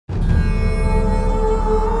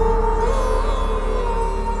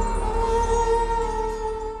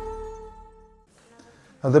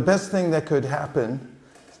Now, the best thing that could happen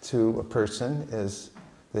to a person is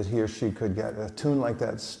that he or she could get a tune like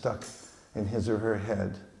that stuck in his or her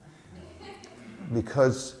head.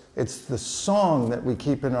 Because it's the song that we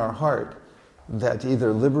keep in our heart that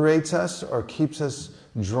either liberates us or keeps us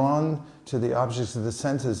drawn to the objects of the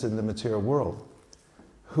senses in the material world.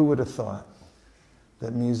 Who would have thought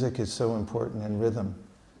that music is so important in rhythm?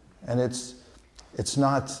 And it's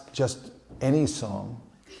not just any song,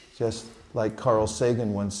 just like Carl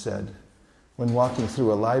Sagan once said, when walking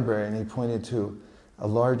through a library, and he pointed to a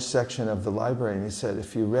large section of the library, and he said,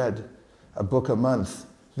 if you read a book a month,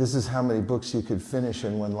 this is how many books you could finish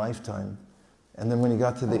in one lifetime. And then when he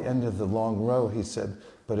got to the end of the long row, he said,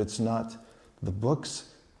 but it's not the books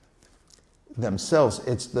themselves,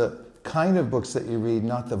 it's the kind of books that you read,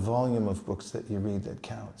 not the volume of books that you read that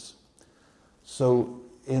counts. So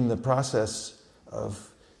in the process of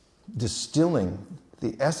distilling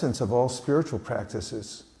the essence of all spiritual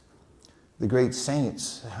practices, the great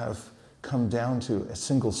saints have come down to a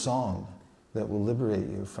single song that will liberate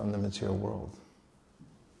you from the material world.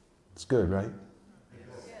 It's good, right?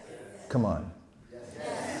 Come on.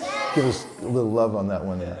 Give us a little love on that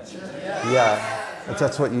one. Yeah,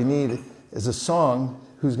 that's what you need is a song.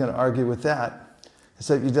 Who's going to argue with that?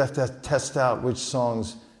 So you'd have to test out which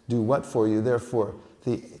songs do what for you. Therefore,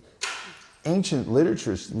 the ancient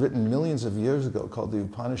literatures written millions of years ago called the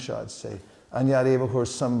Upanishads say, Anyarevahur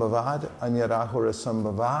sambhavad, anyarahura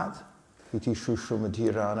sambhavad, iti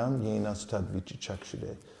shushramatiranam yenastad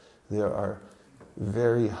vichichakshide. There are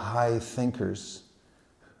very high thinkers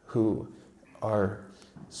who are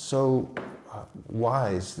so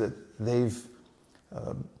wise that they've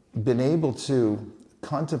been able to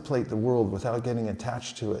contemplate the world without getting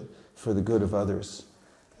attached to it for the good of others.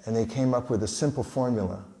 And they came up with a simple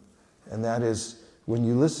formula. And that is, when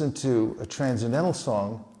you listen to a transcendental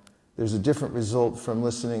song, there's a different result from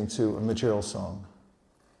listening to a material song.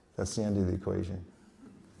 That's the end of the equation.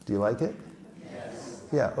 Do you like it? Yes.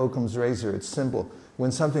 Yeah, Occam's razor, it's simple.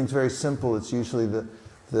 When something's very simple, it's usually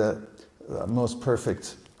the most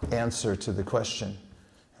perfect answer to the question.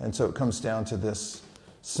 And so it comes down to this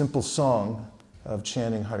simple song of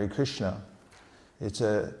chanting Hare Krishna. It's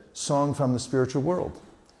a song from the spiritual world.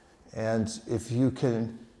 And if you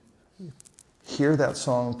can hear that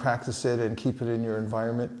song, practice it, and keep it in your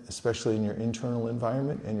environment, especially in your internal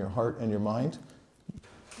environment, in your heart and your mind,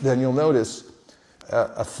 then you'll notice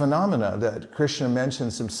a phenomena that Krishna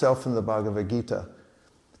mentions himself in the Bhagavad Gita.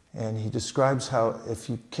 And he describes how if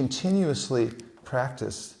you continuously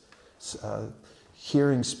practice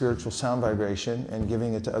hearing spiritual sound vibration and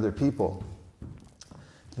giving it to other people,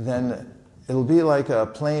 then it'll be like a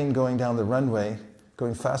plane going down the runway,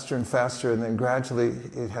 going faster and faster, and then gradually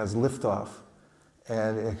it has liftoff,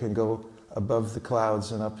 and it can go above the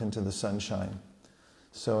clouds and up into the sunshine.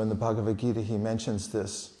 So in the Bhagavad Gita he mentions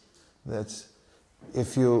this, that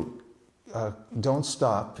if you don't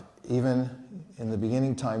stop, even in the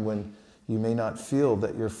beginning time when you may not feel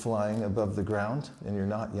that you're flying above the ground, and you're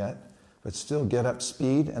not yet, but still get up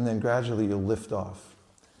speed, and then gradually you'll lift off,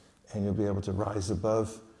 and you'll be able to rise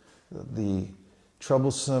above the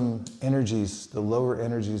troublesome energies, the lower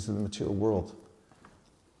energies of the material world.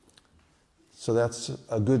 So that's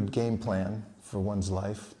a good game plan for one's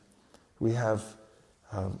life. We have,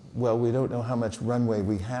 we don't know how much runway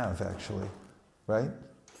we have actually, right?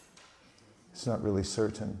 It's not really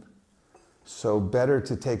certain. So better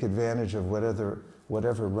to take advantage of whatever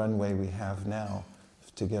runway we have now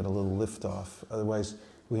to get a little lift off. Otherwise,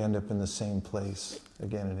 we end up in the same place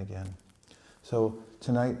again and again. So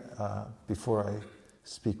tonight, before I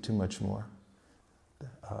speak too much more,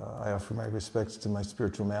 I offer my respects to my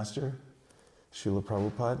spiritual master, Srila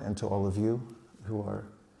Prabhupada, and to all of you who are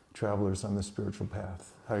travelers on the spiritual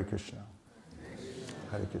path. Hare Krishna.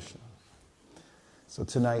 Hare Krishna. So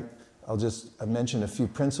tonight, I'll just mention a few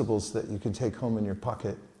principles that you can take home in your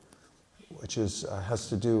pocket, which has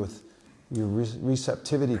to do with your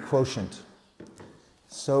receptivity quotient.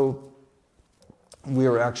 So we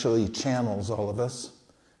are actually channels, all of us.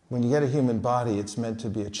 When you get a human body, it's meant to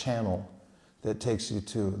be a channel that takes you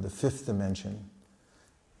to the fifth dimension,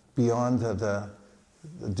 beyond the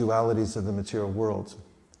dualities of the material world.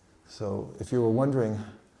 So if you were wondering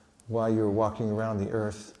why you were walking around the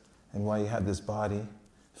earth and why you had this body,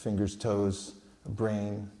 fingers, toes, a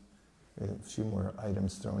brain, a few more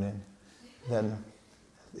items thrown in, then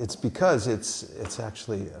it's because it's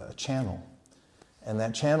actually a channel. And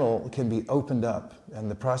that channel can be opened up, and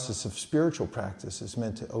the process of spiritual practice is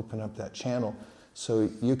meant to open up that channel so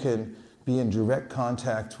you can be in direct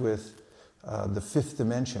contact with the fifth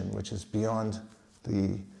dimension, which is beyond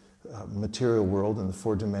the material world and the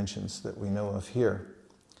four dimensions that we know of here.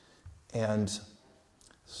 And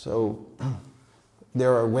so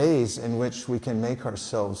there are ways in which we can make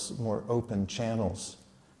ourselves more open channels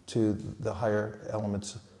to the higher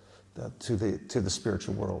elements, to the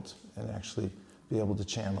spiritual world, and actually be able to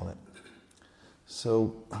channel it.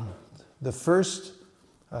 So the first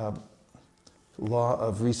law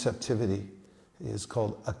of receptivity is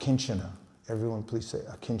called akinchana. Everyone please say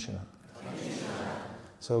akinchana.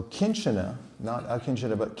 So kinchana, not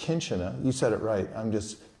akinchana, but kinchana, you said it right, I'm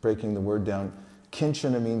just breaking the word down.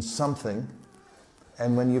 Kinchana means something,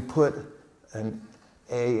 and when you put an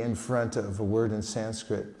A in front of a word in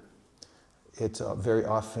Sanskrit, it very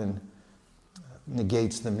often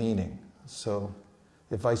negates the meaning. So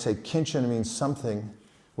if I say kinchana means something,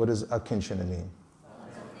 what does akinchana mean?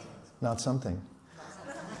 Not something.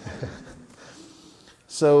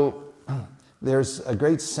 So there's a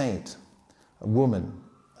great saint, a woman,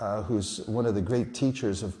 who's one of the great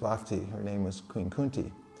teachers of bhakti. Her name was Queen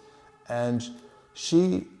Kunti. And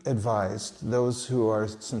she advised those who are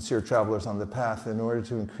sincere travelers on the path, in order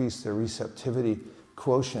to increase their receptivity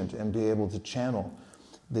quotient and be able to channel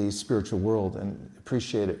the spiritual world and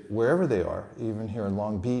appreciate it wherever they are, even here in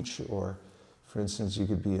Long Beach, or for instance, you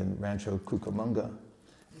could be in Rancho Cucamonga,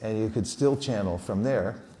 and you could still channel from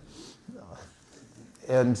there.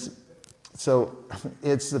 And so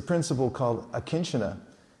it's the principle called akinchana,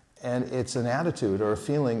 and it's an attitude or a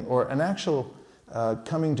feeling or an actual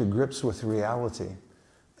coming to grips with reality.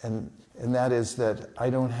 And that is that I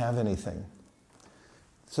don't have anything.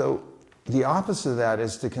 So the opposite of that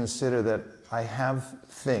is to consider that I have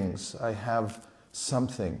things, I have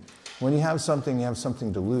something. When you have something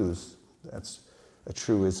to lose. That's a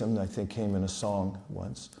truism that I think came in a song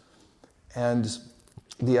once. And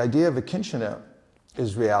the idea of akinchana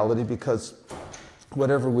is reality, because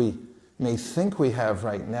whatever we may think we have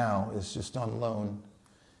right now is just on loan.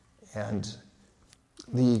 And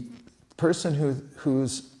the person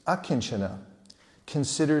who's akinchana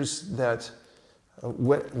considers that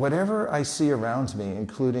whatever I see around me,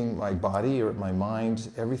 including my body or my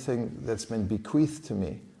mind, everything that's been bequeathed to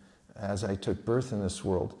me as I took birth in this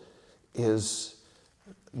world, is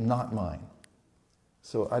not mine.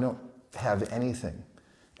 So I don't have anything.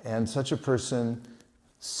 And such a person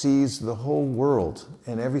sees the whole world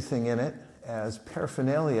and everything in it as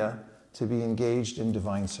paraphernalia to be engaged in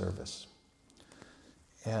divine service.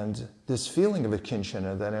 And this feeling of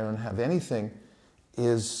akinchana, that I don't have anything,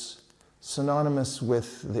 is synonymous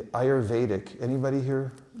with the Ayurvedic. Anybody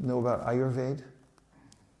here know about Ayurveda?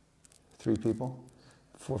 3 people?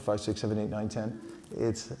 4, 5, 6, 7, 8, 9, 10.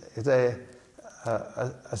 It's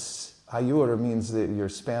Ayur means your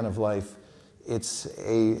span of life. It's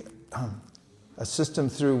a system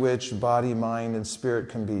through which body, mind, and spirit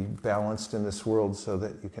can be balanced in this world, so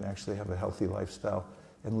that you can actually have a healthy lifestyle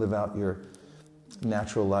and live out your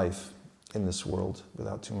natural life in this world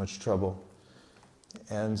without too much trouble.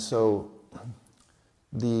 And so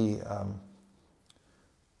the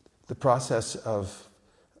process of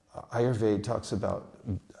Ayurveda talks about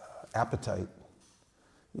appetite.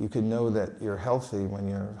 You can know that you're healthy when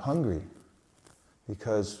you're hungry,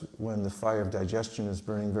 because when the fire of digestion is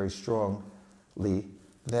burning very strongly,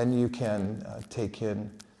 then you can take in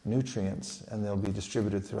nutrients, and they'll be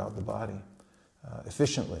distributed throughout the body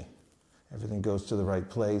efficiently. Everything goes to the right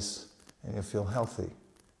place, and you'll feel healthy.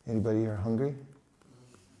 Anybody here hungry?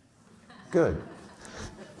 Good.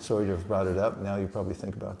 Sorry to have brought it up. Now you probably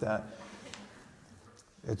think about that.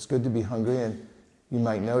 It's good to be hungry, and you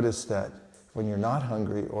might notice that when you're not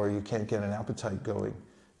hungry or you can't get an appetite going,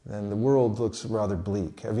 then the world looks rather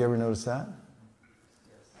bleak. Have you ever noticed that?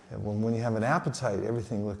 Yes. When you have an appetite,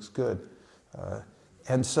 everything looks good.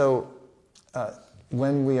 And so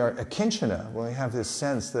when we are akinchana, when we have this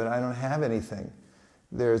sense that I don't have anything,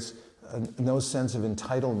 there's no sense of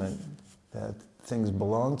entitlement, that things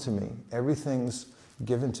belong to me. Everything's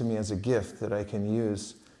given to me as a gift that I can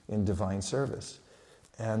use in divine service.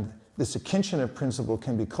 And this akinchana principle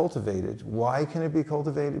can be cultivated. Why can it be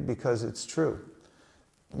cultivated? Because it's true.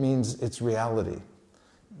 It means it's reality.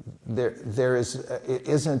 It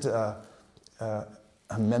isn't a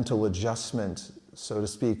mental adjustment, so to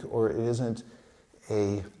speak, or it isn't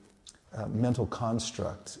a mental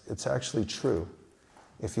construct. It's actually true.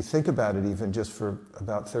 If you think about it even just for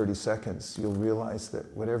about 30 seconds, you'll realize that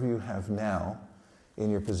whatever you have now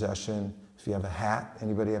in your possession, if you have a hat,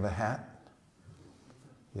 anybody have a hat?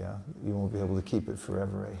 Yeah, you won't be able to keep it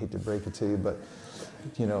forever. I hate to break it to you, but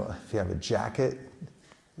if you have a jacket,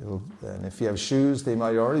 and if you have shoes, they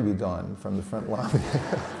might already be gone from the front lobby.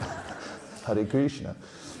 Hare Krishna.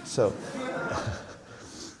 So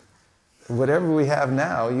whatever we have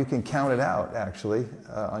now, you can count it out, actually.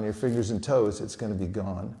 On your fingers and toes, it's going to be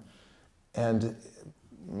gone. and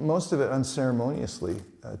most of it unceremoniously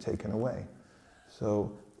taken away.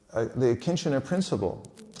 So the Kinshana principle,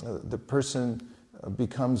 the person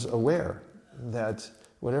becomes aware that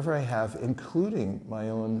whatever I have, including my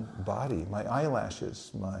own body, my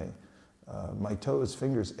eyelashes, my toes,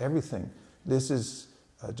 fingers, everything, this is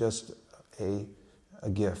just a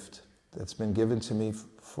gift that's been given to me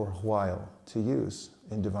for a while to use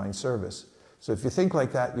in divine service. So if you think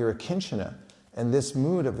like that, you're a Kinshana, and this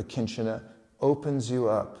mood of a Kinshana opens you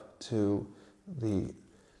up to the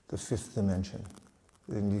fifth dimension.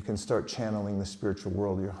 And you can start channeling the spiritual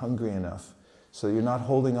world. You're hungry enough. So you're not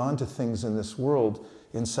holding on to things in this world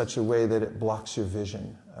in such a way that it blocks your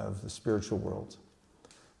vision of the spiritual world.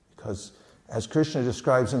 Because as Krishna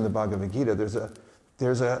describes in the Bhagavad Gita,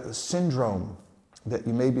 there's a syndrome that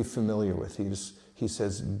you may be familiar with. He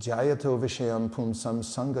says, Jayato vishayam pumsam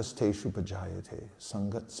sangas te shupajayate,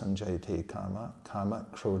 sangat sanjayate kama, kama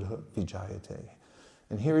krodha vijayate.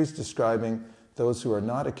 And here he's describing those who are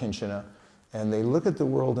not a Kinshana, and they look at the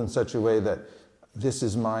world in such a way that this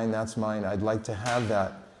is mine, that's mine, I'd like to have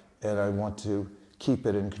that, and I want to keep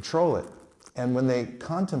it and control it. And when they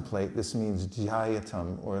contemplate, this means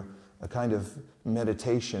dhyayatam, or a kind of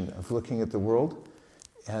meditation of looking at the world,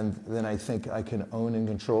 and then I think I can own and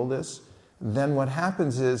control this. Then what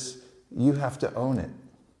happens is you have to own it.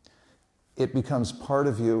 It becomes part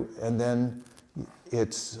of you, and then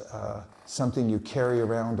it's something you carry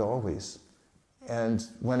around always. And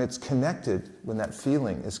when it's connected, when that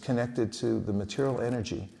feeling is connected to the material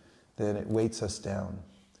energy, then it weights us down.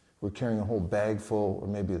 We're carrying a whole bag full, or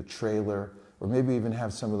maybe a trailer, or maybe even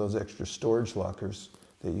have some of those extra storage lockers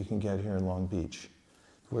that you can get here in Long Beach,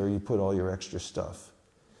 where you put all your extra stuff.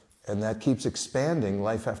 And that keeps expanding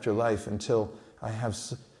life after life until I have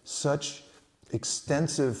such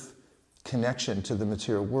extensive connection to the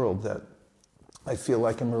material world that I feel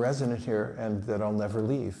like I'm a resident here and that I'll never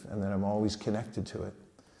leave and that I'm always connected to it.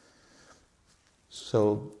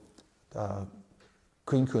 So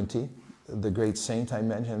Queen Kunti, the great saint I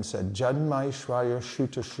mentioned, said, Janmai Shvaya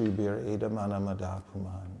Shuta Shribir Edamana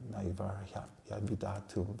Madapuman Naivar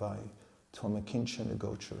Yadvidatu Vai Tomakinchana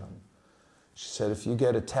Gocharam. She said, if you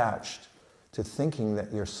get attached to thinking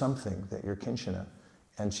that you're something, that you're Kinshana,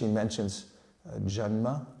 and she mentions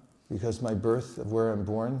Janma, because my birth, of where I'm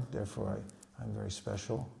born, therefore I'm very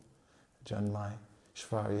special. Janmai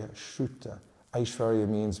Shvarya Shruta. Aishvarya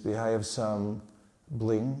means I have some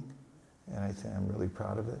bling, and I think I'm really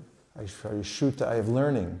proud of it. Aishvarya Shruta, I have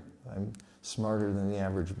learning. I'm smarter than the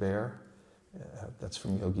average bear. That's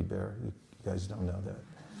from Yogi Bear. You guys don't know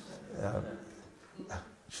that.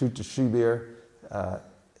 Shruta Shribir.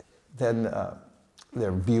 Then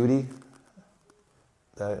their beauty.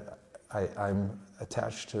 I'm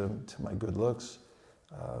attached to my good looks.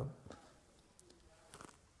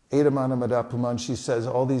 Edamana Madapuman, she says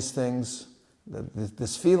all these things,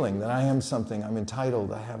 this feeling that I am something, I'm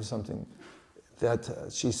entitled, I have something, that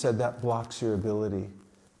she said that blocks your ability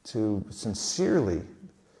to sincerely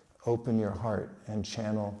open your heart and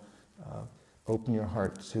channel, open your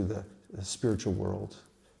heart to the spiritual world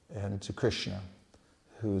and to Krishna,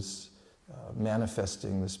 who's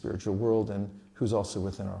manifesting the spiritual world and who's also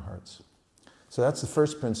within our hearts. So that's the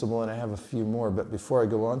first principle, and I have a few more, but before I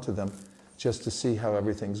go on to them, just to see how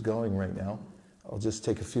everything's going right now, I'll just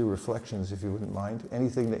take a few reflections if you wouldn't mind.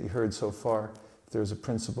 Anything that you heard so far, if there's a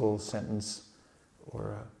principle, sentence,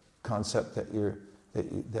 or a concept that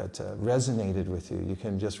resonated with you, you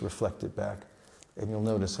can just reflect it back, and you'll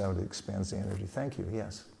notice how it expands the energy. Thank you.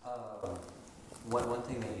 Yes? One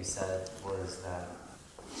thing that you said was that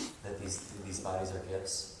these bodies are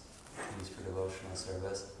gifts used for devotional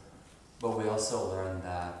service, but we also learned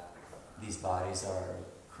that these bodies are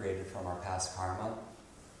created from our past karma,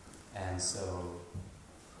 and so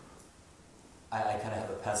I kind of have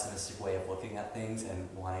a pessimistic way of looking at things and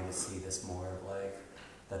wanting to see this more of like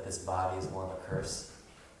that this body is more of a curse,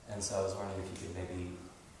 and so I was wondering if you could maybe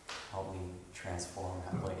help me transform,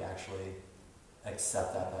 like actually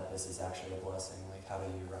accept that this is actually a blessing. Like, how do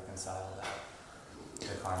you reconcile that,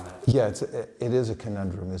 the karma? Yeah, it is a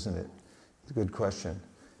conundrum, isn't it? It's a good question.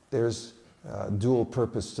 There's dual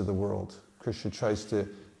purpose to the world. Krishna tries to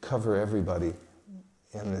cover everybody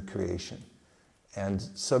in the creation. And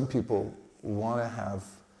some people want to have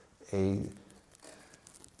a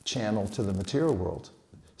channel to the material world.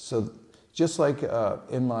 So just like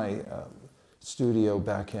in my studio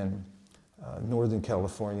back in Northern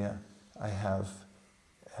California, I have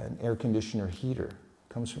an air conditioner heater. It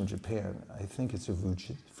comes from Japan. I think it's a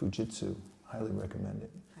Fujitsu. Highly recommend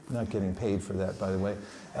it. I'm not getting paid for that, by the way.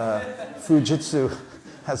 Fujitsu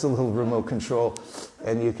has a little remote control,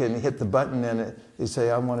 and you can hit the button and you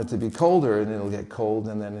say, I want it to be colder, and it'll get cold,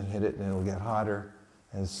 and then hit it and it'll get hotter.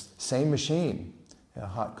 And it's same machine,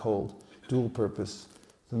 hot, cold, dual purpose.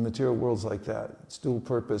 The material world's like that. It's dual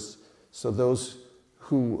purpose. So those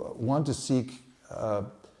who want to seek the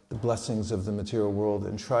blessings of the material world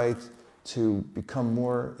and try to become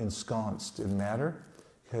more ensconced in matter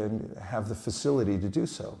can have the facility to do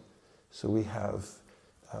so. So we have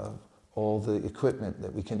all the equipment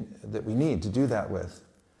that we need to do that with.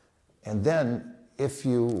 And then, if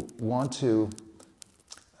you want to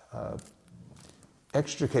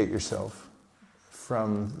extricate yourself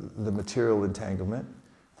from the material entanglement,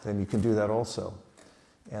 then you can do that also.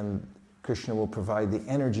 And Krishna will provide the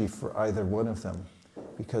energy for either one of them,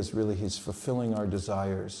 because really he's fulfilling our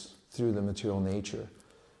desires through the material nature.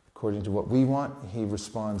 According to what we want, he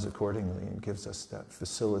responds accordingly and gives us that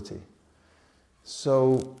facility.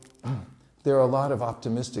 So there are a lot of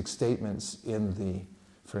optimistic statements in the,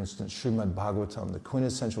 for instance, Srimad Bhagavatam, the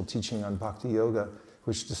quintessential teaching on Bhakti Yoga,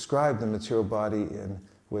 which describe the material body in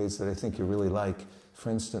ways that I think you really like. For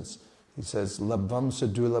instance, he says, Labvam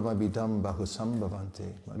sadulababidam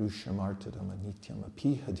bahusambhavante marushamartadam anityam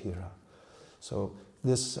apihadhira. So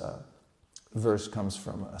this verse comes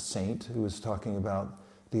from a saint who was talking about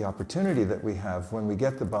the opportunity that we have when we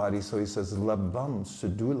get the body. So he says, Labvam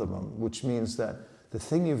sadulabam, which means that the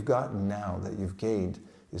thing you've gotten now, that you've gained,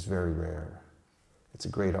 is very rare. It's a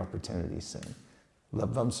great opportunity, saying,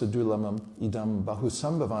 Labvam sadulabam idam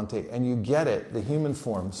bahusambhavante, and you get it, the human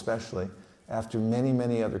form especially, after many,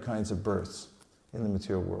 many other kinds of births in the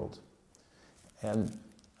material world. And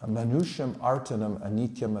manusham artanam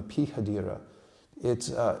anityam apihadira.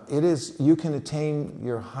 It is, you can attain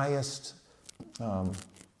your highest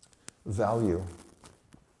value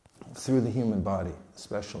through the human body,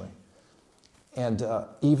 especially. And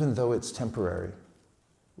even though it's temporary,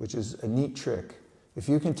 which is a neat trick. If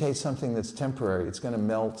you can take something that's temporary, it's going to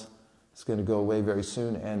melt, it's going to go away very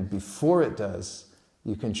soon, and before it does,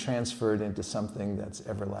 you can transfer it into something that's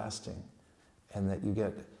everlasting and that you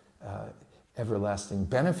get everlasting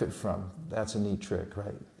benefit from. That's a neat trick,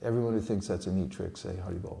 right? Everyone who thinks that's a neat trick, say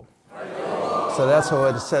Haribol. So that's how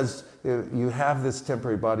it says, you have this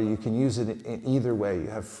temporary body, you can use it in either way, you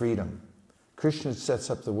have freedom. Krishna sets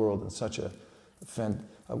up the world in such a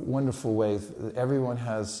wonderful way. Everyone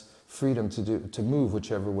has freedom to move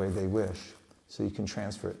whichever way they wish, so you can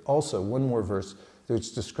transfer it. Also, one more verse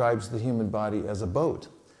which describes the human body as a boat.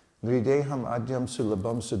 Nrideham adyam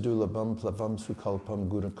sulabam sadulabam plavam sukalpam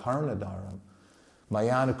gunakarnadaram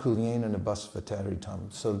mayana kulyena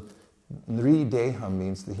nabasvataritam. So nrideham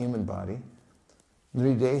means the human body.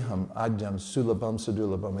 Nrideham adyam sulabam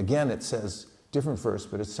sadulabam. Again, it says, different verse,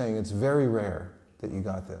 but it's saying it's very rare that you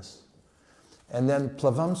got this. And then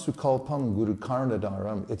plavam sukalpam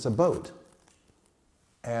gunakarnadaram, it's a boat.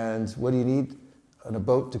 And what do you need on a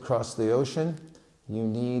boat to cross the ocean? You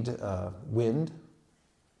need wind,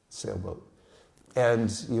 sailboat. And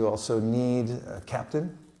you also need a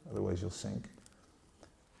captain, otherwise you'll sink.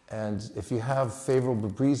 And if you have favorable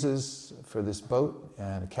breezes for this boat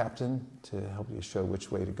and a captain to help you show which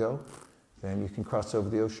way to go, then you can cross over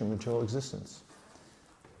the ocean of material existence.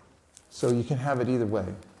 So you can have it either way.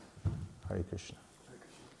 Hare Krishna.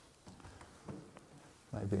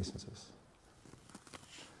 My obeisances.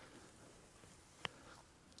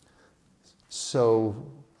 So,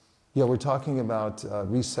 yeah, we're talking about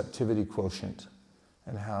receptivity quotient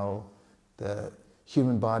and how the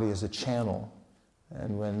human body is a channel.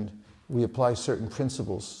 And when we apply certain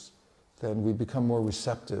principles, then we become more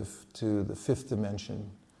receptive to the fifth dimension.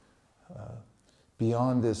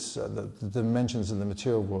 Beyond this, the dimensions in the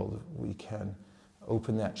material world, we can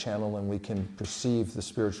open that channel and we can perceive the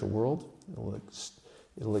spiritual world.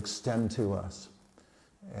 It'll extend to us.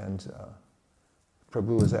 And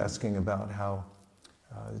Prabhu was asking about how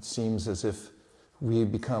it seems as if we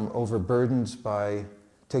become overburdened by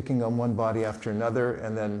taking on one body after another,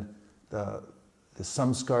 and then the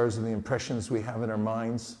samskars and the impressions we have in our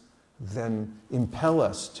minds then impel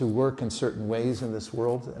us to work in certain ways in this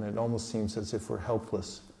world, and it almost seems as if we're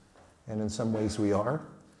helpless. And in some ways we are.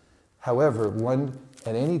 However, one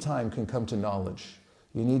at any time can come to knowledge.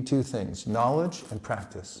 You need two things, knowledge and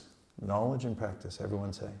practice. Knowledge and practice,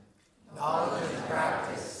 everyone say. Knowledge and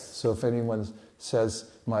practice. So if anyone says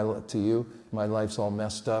to you, my life's all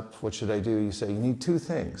messed up, what should I do? You say, you need two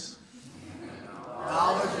things.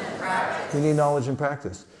 Knowledge and practice. You need knowledge and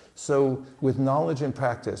practice. So with knowledge and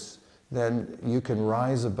practice, then you can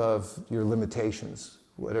rise above your limitations.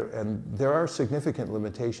 And there are significant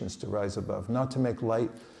limitations to rise above, not to make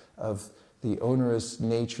light of the onerous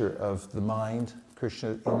nature of the mind.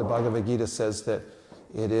 Krishna in the Bhagavad Gita says that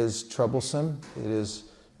It is troublesome. It is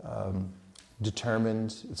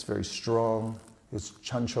determined. It's very strong. It's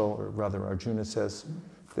chanchal, or rather Arjuna says.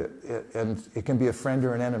 And it can be a friend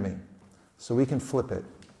or an enemy. So we can flip it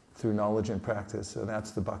through knowledge and practice, and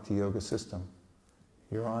that's the Bhakti Yoga system.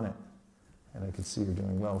 You're on it. And I can see you're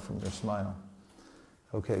doing well from your smile.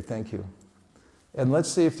 Okay, thank you. And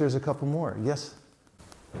let's see if there's a couple more. Yes?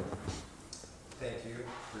 Thank you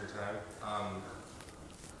for your time.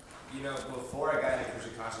 Before I got into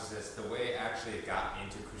Krishna consciousness, the way actually I got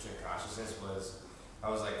into Krishna consciousness was, I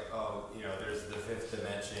was like, there's the fifth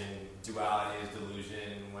dimension, duality is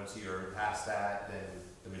delusion. Once you're past that, then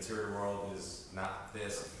the material world is not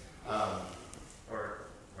this, or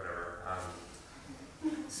whatever.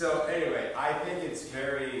 So anyway, I think it's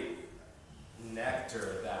very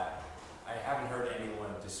nectar that I haven't heard anyone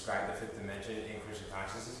describe the fifth dimension in Krishna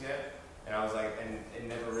consciousness yet. And I was like, and it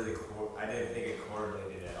never really, I didn't think it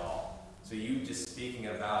correlated at all. So you just speaking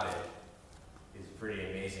about it is pretty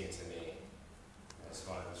amazing to me. I just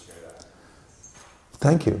wanted to share that.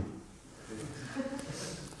 Thank you.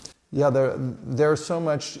 Yeah, there's so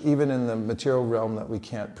much, even in the material realm, that we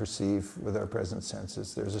can't perceive with our present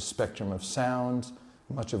senses. There's a spectrum of sound,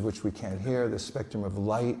 much of which we can't hear. There's a spectrum of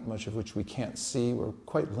light, much of which we can't see. We're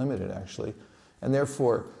quite limited, actually. And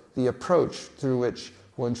therefore, the approach through which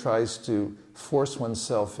one tries to force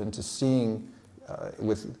oneself into seeing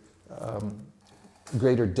with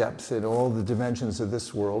greater depth in all the dimensions of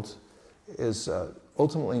this world is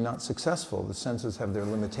ultimately not successful. The senses have their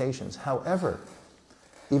limitations. However,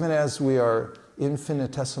 even as we are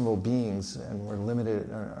infinitesimal beings and we're limited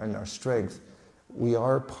in our strength, we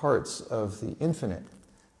are parts of the infinite.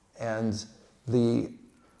 And the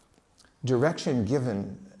direction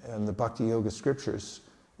given in the Bhakti Yoga scriptures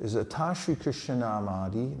is Atashri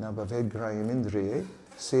Krishnamadi na bhavedgrayam indriye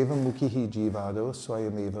seva mukhihi jivado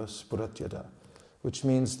swayameva spuratyada, which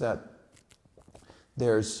means that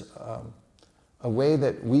there's a way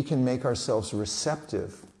that we can make ourselves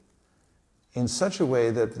receptive in such a way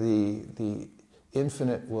that the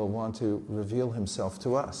infinite will want to reveal himself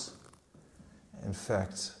to us. In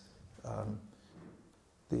fact,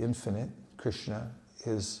 the infinite, Krishna,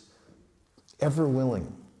 is ever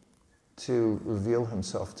willing to reveal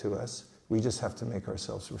himself to us. We just have to make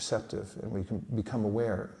ourselves receptive, and we can become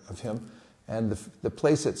aware of him. And the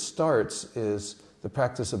place it starts is the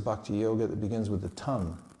practice of Bhakti Yoga that begins with the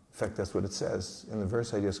tongue. In fact, that's what it says in the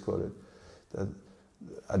verse I just quoted.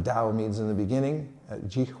 Adao means in the beginning,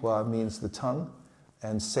 jihwa means the tongue,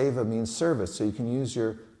 and seva means service. So you can use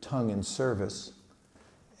your tongue in service,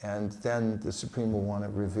 and then the Supreme will want to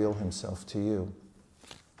reveal himself to you.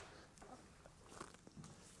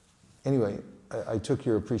 Anyway, I took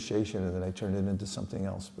your appreciation and then I turned it into something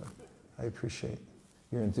else, but I appreciate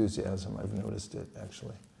your enthusiasm. I've noticed it,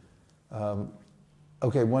 actually.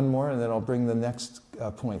 Okay, one more, and then I'll bring the next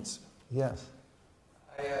points. Yes?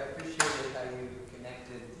 I appreciated how you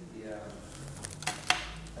connected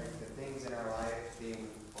the things in our life being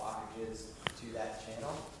blockages to that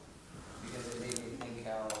channel, because it made me think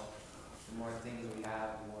how the more things we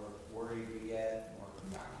have, the more worried we get, the more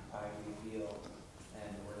preoccupied we feel,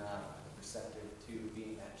 and we're not receptive to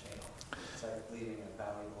being that channel. It's like leaving a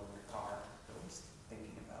valuable in your car, always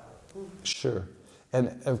thinking about it. Sure.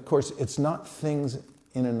 And of course, it's not things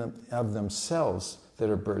in and of themselves that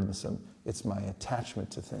are burdensome. It's my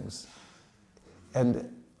attachment to things.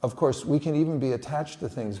 And of course, we can even be attached to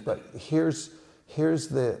things, but here's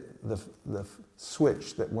the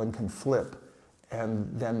switch that one can flip and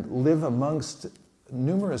then live amongst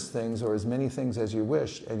numerous things, or as many things as you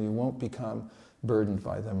wish, and you won't become burdened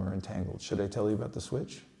by them or entangled. Should I tell you about the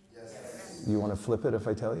switch? Yes. You want to flip it if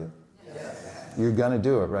I tell you? Yes. You're going to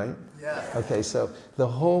do it, right? Yes. Okay, so the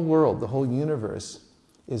whole world, the whole universe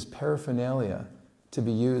is paraphernalia to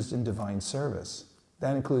be used in divine service.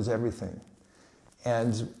 That includes everything.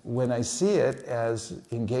 And when I see it as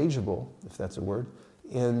engageable, if that's a word,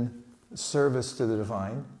 in service to the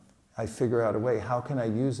divine, I figure out a way, how can I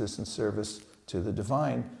use this in service to the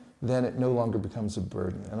divine? Then it no longer becomes a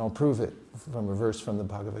burden. And I'll prove it from a verse from the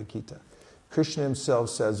Bhagavad Gita. Krishna himself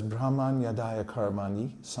says, Brahman yadaya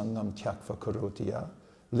karmani sangam tyakva karotiya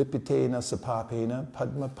lipitena sapapena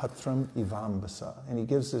padma patram ivambasa. And he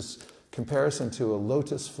gives this comparison to a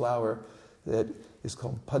lotus flower that is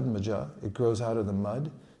called Padmaja. It grows out of the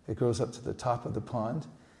mud. It grows up to the top of the pond.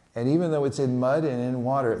 And even though it's in mud and in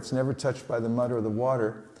water, it's never touched by the mud or the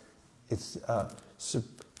water. It's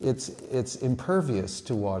impervious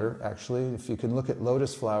to water, actually. If you can look at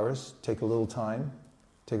lotus flowers, take a little time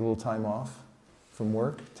off from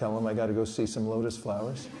work, tell them I got to go see some lotus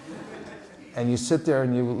flowers. And you sit there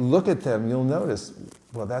and you look at them, you'll notice,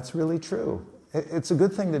 well, that's really true. It's a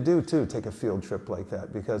good thing to do, too, take a field trip like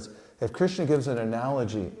that, because if Krishna gives an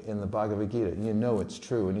analogy in the Bhagavad Gita, you know it's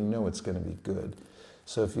true and you know it's going to be good.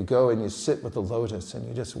 So if you go and you sit with the lotus and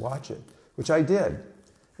you just watch it, which I did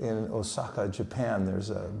in Osaka, Japan, there's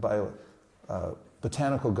a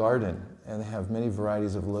botanical garden, and they have many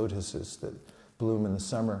varieties of lotuses that bloom in the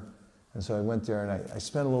summer. And so I went there and I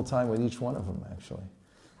spent a little time with each one of them, actually.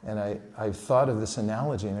 And I thought of this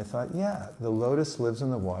analogy, and I thought, yeah, the lotus lives in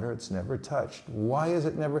the water, it's never touched. Why is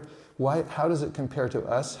it never, how does it compare to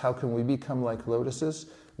us? How can we become like lotuses,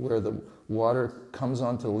 where the water comes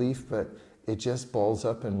onto the leaf, but it just balls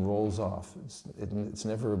up and rolls off? It's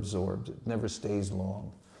never absorbed, it never stays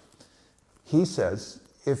long. He says,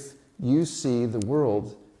 if you see the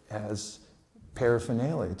world as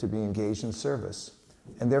paraphernalia to be engaged in service,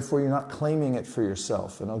 and therefore you're not claiming it for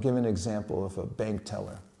yourself. And I'll give an example of a bank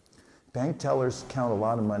teller. Bank tellers count a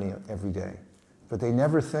lot of money every day, but they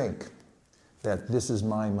never think that this is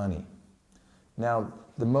my money. Now,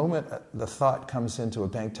 the moment the thought comes into a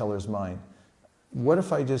bank teller's mind, what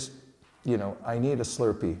if I just, I need a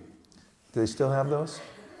Slurpee. Do they still have those?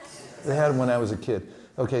 They had them when I was a kid.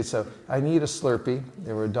 Okay, so I need a Slurpee.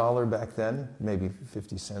 They were $1 back then, maybe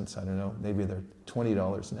 50 cents, I don't know. Maybe they're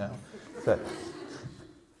 $20 now. But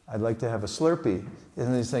I'd like to have a Slurpee.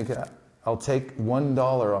 And they think, I'll take $1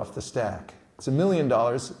 off the stack. It's $1 million, and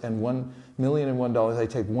 $1,000,001, I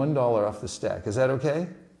take $1 off the stack. Is that okay?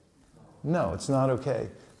 No, it's not okay.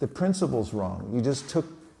 The principle's wrong. You just took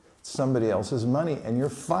somebody else's money, and you're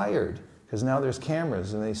fired, because now there's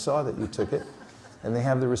cameras, and they saw that you took it, and they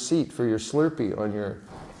have the receipt for your Slurpee on your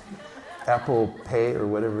Apple Pay or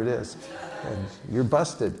whatever it is, and you're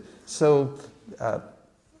busted. So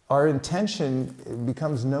our intention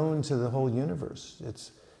becomes known to the whole universe.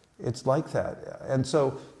 It's like that. And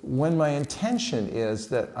so when my intention is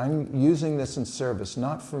that I'm using this in service,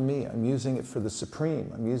 not for me, I'm using it for the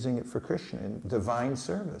Supreme, I'm using it for Krishna in divine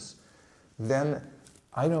service, then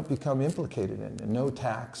I don't become implicated in it. No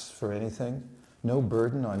tax for anything, no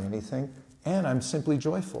burden on anything, and I'm simply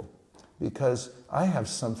joyful because I have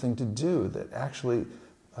something to do that actually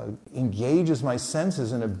engages my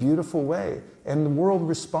senses in a beautiful way, and the world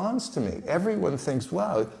responds to me. Everyone thinks,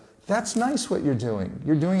 wow, that's nice what you're doing.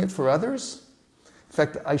 You're doing it for others? In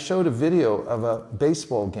fact, I showed a video of a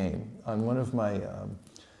baseball game on one of my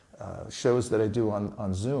shows that I do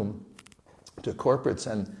on Zoom to corporates,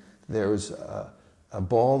 and there was a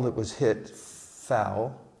ball that was hit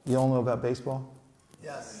foul. You all know about baseball?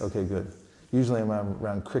 Yes. Okay, good. Usually I'm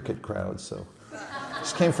around cricket crowds, so.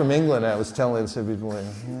 Just came from England, I was telling some people,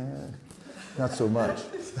 not so much.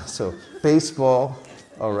 So baseball,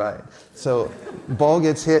 all right. So ball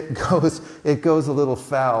gets hit, it goes a little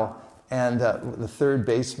foul, and the third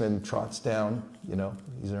baseman trots down.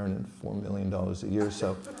 He's earning $4 million a year,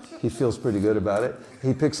 so he feels pretty good about it.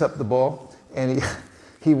 He picks up the ball, and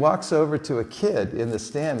he walks over to a kid in the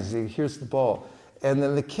stands. He hears the ball. And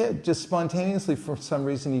then the kid, just spontaneously, for some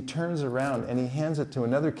reason, he turns around and he hands it to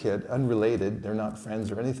another kid, unrelated, they're not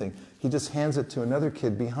friends or anything. He just hands it to another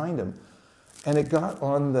kid behind him. And it got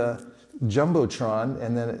on the Jumbotron,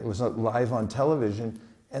 and then it was live on television,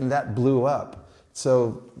 and that blew up.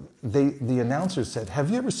 So the announcer said,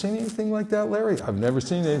 "Have you ever seen anything like that, Larry?" "I've never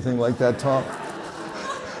seen anything like that, Tom."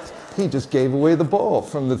 He just gave away the ball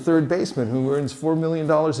from the third baseman who earns $4 million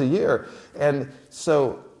a year. And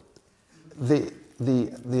so the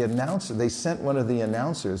announcer, they sent one of the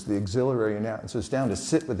announcers, the auxiliary announcers, down to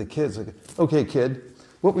sit with the kids. Like, "Okay, kid,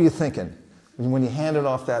 what were you thinking when you handed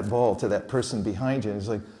off that ball to that person behind you?" And he's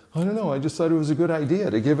like, "I don't know, I just thought it was a good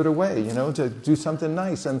idea to give it away, to do something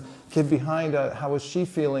nice." And kid behind, how was she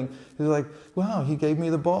feeling? He's like, "Wow, he gave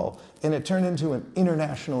me the ball." And it turned into an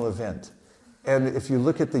international event. And if you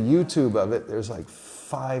look at the YouTube of it, there's like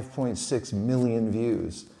 5.6 million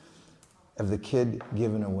views of the kid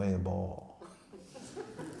giving away a ball.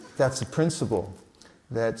 That's the principle,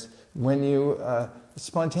 that when you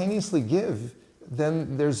spontaneously give,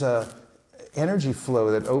 then there's a energy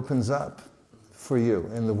flow that opens up for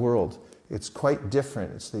you in the world. It's quite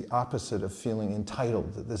different. It's the opposite of feeling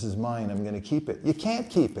entitled, that this is mine, I'm going to keep it. You can't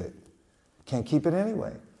keep it. Can't keep it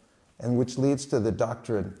anyway. And which leads to the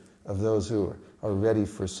doctrine of those who are ready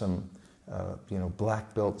for some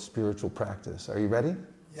black belt spiritual practice. Are you ready?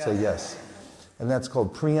 Yes. Say yes. And that's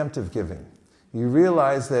called preemptive giving. You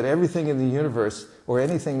realize that everything in the universe, or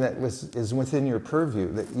anything that is within your purview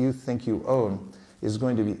that you think you own, is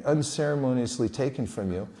going to be unceremoniously taken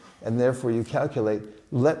from you, and therefore you calculate,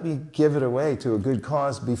 let me give it away to a good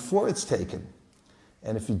cause before it's taken.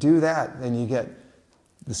 And if you do that, then you get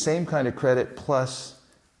the same kind of credit plus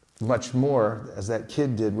much more, as that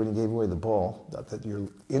kid did when he gave away the ball. Not that you're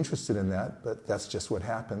interested in that, but that's just what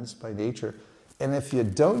happens by nature. And if you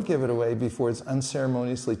don't give it away before it's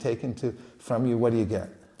unceremoniously taken from you, what do you get?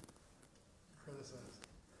 Criticized.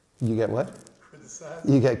 You get what? Criticized.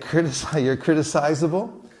 You get criticized. You're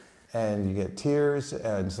criticizable, and you get tears,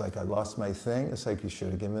 and it's like, I lost my thing. It's like, you should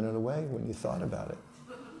have given it away when you thought about it.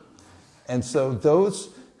 And so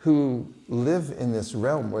those who live in this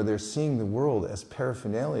realm where they're seeing the world as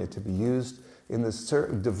paraphernalia to be used in this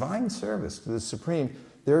divine service to the Supreme,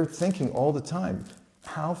 they're thinking all the time,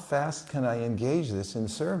 how fast can I engage this in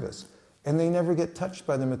service? And they never get touched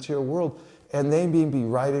by the material world. And they may be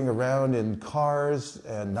riding around in cars,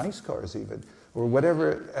 and nice cars even, or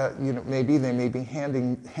whatever maybe. They may be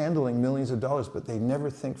handling millions of dollars, but they never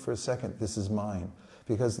think for a second, this is mine.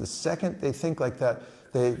 Because the second they think like that,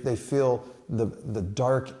 they feel the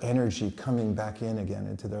dark energy coming back in again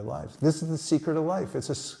into their lives. This is the secret of life. It's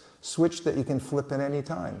a switch that you can flip at any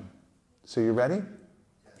time. So you ready?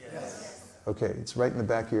 Yes. Okay, it's right in the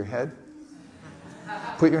back of your head.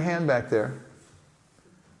 Put your hand back there.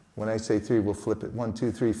 When I say 3, we'll flip it. 1,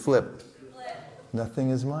 2, 3, flip. Nothing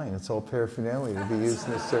is mine. It's all paraphernalia to be used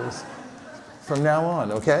in this service. From now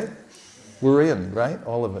on, okay? We're in, right?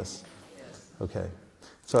 All of us. Okay.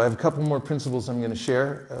 So I have a couple more principles I'm going to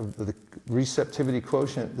share of the receptivity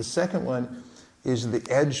quotient. The second one is the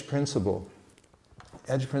edge principle.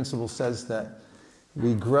 Edge principle says that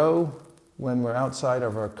we grow when we're outside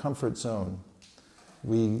of our comfort zone.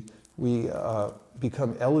 We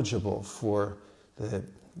become eligible for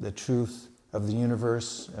the truth of the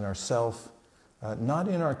universe and ourself, not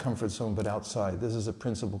in our comfort zone, but outside. This is a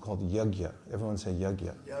principle called yagya. Everyone say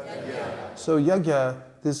yagya. Yagya. So yagya,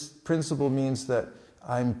 this principle means that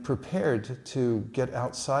I'm prepared to get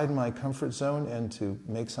outside my comfort zone and to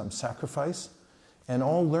make some sacrifice. And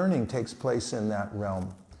all learning takes place in that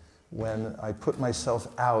realm. When I put myself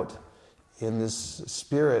out in this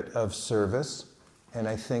spirit of service, and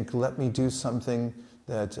I think, let me do something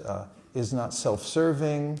that is not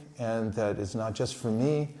self-serving and that is not just for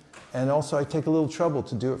me. And also I take a little trouble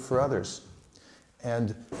to do it for others.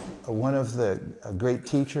 And one of the great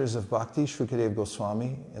teachers of Bhakti, Shukadeva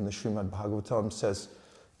Goswami, in the Srimad Bhagavatam says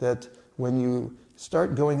that when you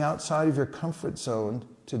start going outside of your comfort zone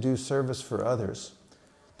to do service for others,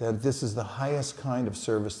 then this is the highest kind of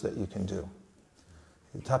service that you can do.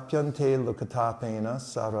 Tapyante lokatapena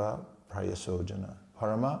sara prayasojana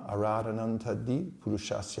parama aradanantadi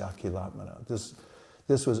purushasya kilatmana.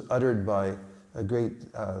 This was uttered by a great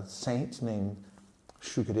saint named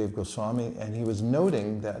Shukadeva Goswami, and he was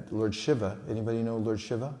noting that Lord Shiva, anybody know Lord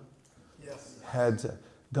Shiva? Yes. Had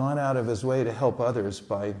gone out of his way to help others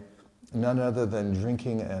by none other than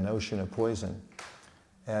drinking an ocean of poison.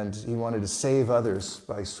 And he wanted to save others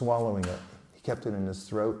by swallowing it. He kept it in his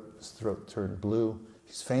throat turned blue.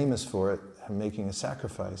 He's famous for it, making a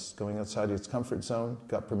sacrifice, going outside his comfort zone,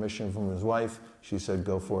 got permission from his wife. She said,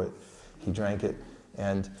 go for it. He drank it,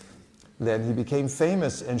 and then he became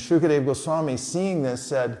famous. And Shukadeva Goswami, seeing this,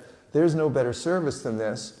 said, there's no better service than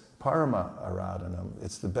this, parama aradanam.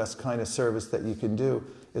 It's the best kind of service that you can do,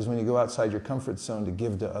 is when you go outside your comfort zone to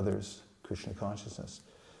give to others Krishna consciousness.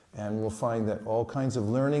 And we'll find that all kinds of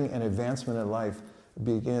learning and advancement in life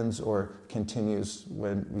begins or continues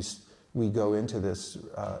when we go into this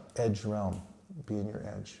edge realm. Be in your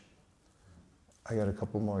edge. I got a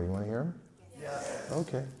couple more. You want to hear them? Yes.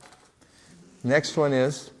 Okay. Next one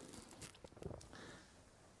is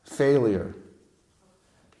failure.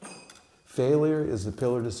 Failure is the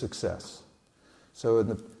pillar to success. So in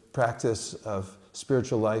the practice of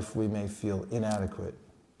spiritual life, we may feel inadequate.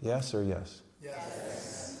 Yes or yes?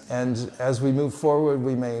 Yes. And as we move forward,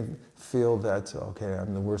 we may feel that, okay,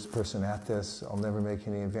 I'm the worst person at this, I'll never make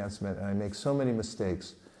any advancement, and I make so many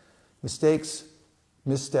mistakes. Missteps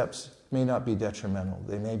may not be detrimental.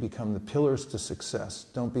 They may become the pillars to success.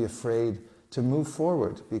 Don't be afraid to move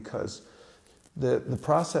forward, because the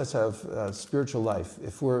process of spiritual life,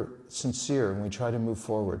 if we're sincere and we try to move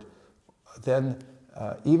forward, then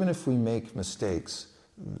even if we make mistakes,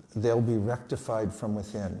 they'll be rectified from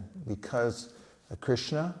within, because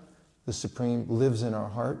Krishna, the Supreme, lives in our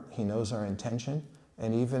heart. He knows our intention,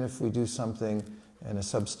 and even if we do something in a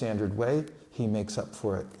substandard way, He makes up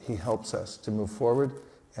for it. He helps us to move forward,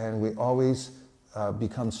 and we always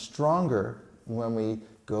become stronger when we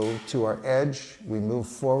go to our edge. We move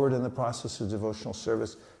forward in the process of devotional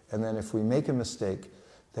service, and then if we make a mistake,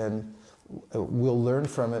 then we'll learn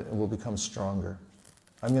from it and we'll become stronger.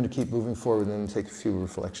 I'm going to keep moving forward and then take a few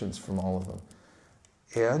reflections from all of them.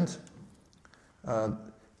 And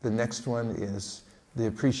the next one is the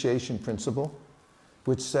appreciation principle.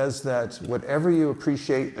 which says that whatever you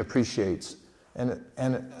appreciate appreciates. And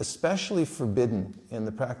especially forbidden in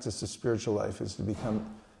the practice of spiritual life is to become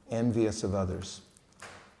envious of others.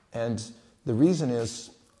 And the reason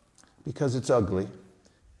is because it's ugly.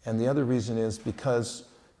 And the other reason is because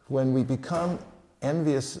when we become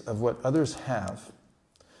envious of what others have,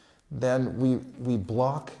 then we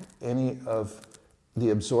block any of the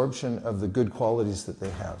absorption of the good qualities that they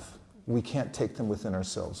have. We can't take them within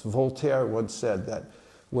ourselves. Voltaire once said that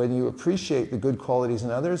when you appreciate the good qualities in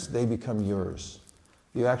others, they become yours.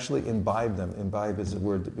 You actually imbibe them. Imbibe is a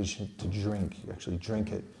word that we should to drink. You actually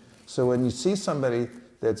drink it. So when you see somebody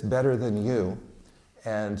that's better than you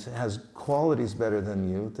and has qualities better than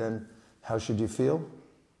you, then how should you feel?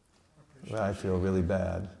 Well, I feel really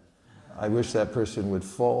bad. I wish that person would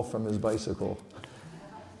fall from his bicycle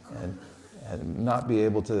and not be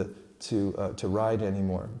able to ride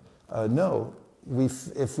anymore. No,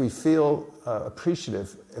 if we feel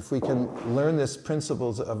appreciative, if we can learn this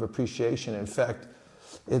principles of appreciation, in fact,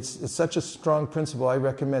 it's such a strong principle. I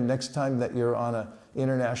recommend next time that you're on an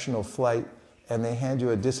international flight and they hand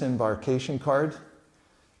you a disembarkation card,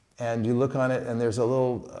 and you look on it and there's a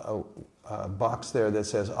little box there that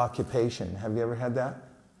says occupation. Have you ever had that?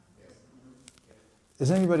 Does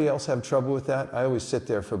anybody else have trouble with that? I always sit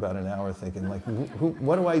there for about an hour thinking, like,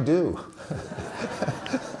 what do I do?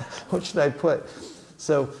 What should I put?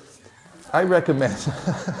 So I recommend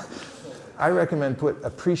put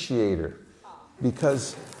appreciator,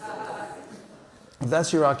 because if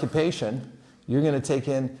that's your occupation, you're going to take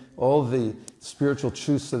in all the spiritual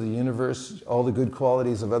truths of the universe, all the good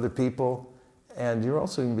qualities of other people, and you're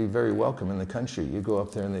also going to be very welcome in the country. You go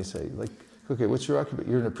up there and they say, like, okay, what's your occupation?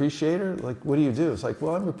 You're an appreciator? Like, what do you do? It's like,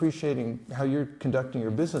 well, I'm appreciating how you're conducting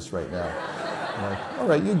your business right now. I'm like, all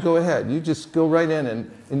right, you go ahead. You just go right in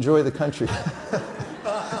and enjoy the country.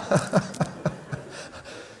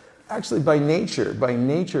 Actually, by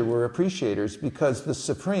nature, we're appreciators, because the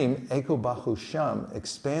Supreme, Eko Bahu Sham,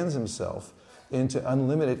 expands himself into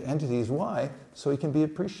unlimited entities. Why? So he can be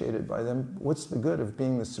appreciated by them. What's the good of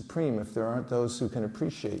being the Supreme if there aren't those who can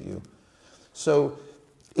appreciate you? So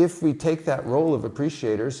if we take that role of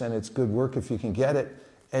appreciators, and it's good work if you can get it,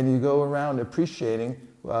 and you go around appreciating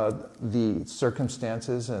the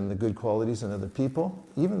circumstances and the good qualities in other people,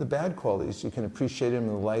 even the bad qualities, you can appreciate them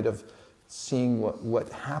in the light of seeing what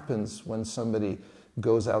happens when somebody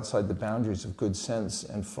goes outside the boundaries of good sense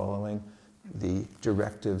and following the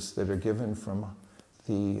directives that are given from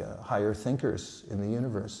the higher thinkers in the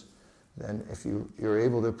universe. Then if you're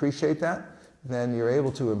able to appreciate that, then you're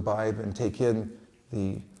able to imbibe and take in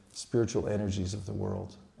the spiritual energies of the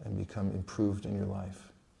world and become improved in your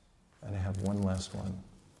life. And I have one last one,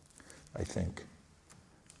 I think.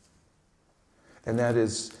 And that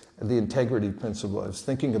is the integrity principle. I was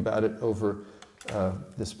thinking about it over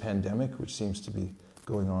this pandemic, which seems to be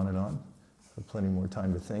going on and on. I have plenty more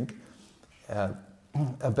time to think.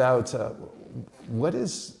 About what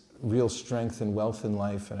is real strength and wealth in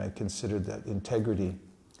life, and I considered that integrity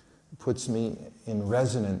puts me in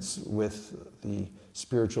resonance with the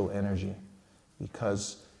spiritual energy.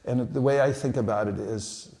 And the way I think about it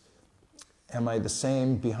is, am I the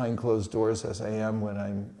same behind closed doors as I am when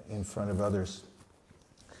I'm in front of others?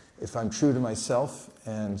 If I'm true to myself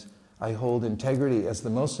and I hold integrity as the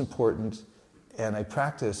most important, and I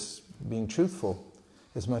practice being truthful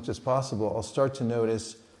as much as possible, I'll start to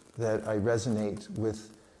notice that I resonate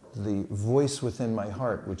with the voice within my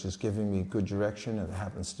heart, which is giving me good direction, and it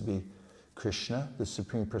happens to be Krishna, the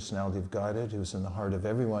Supreme Personality of Godhead, who's in the heart of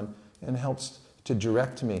everyone, and helps to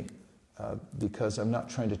direct me because I'm not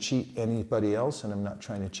trying to cheat anybody else, and I'm not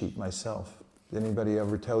trying to cheat myself. Did anybody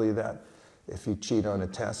ever tell you that? If you cheat on a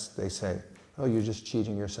test, they say, oh, you're just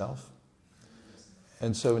cheating yourself.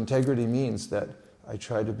 And so integrity means that I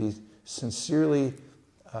try to be sincerely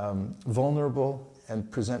vulnerable and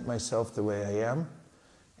present myself the way I am.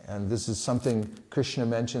 And this is something Krishna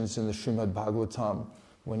mentions in the Srimad Bhagavatam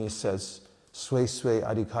when he says, Swe Swe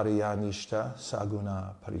Adhikariya Nishta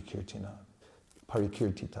Saguna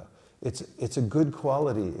Parikirtita. It's a good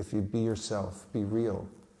quality if you be yourself, be real,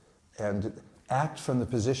 and act from the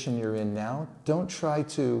position you're in now. Don't try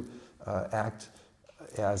to act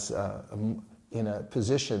as in a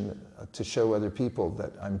position to show other people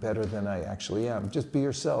that I'm better than I actually am. Just be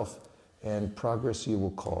yourself, and progress you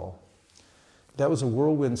will call. That was a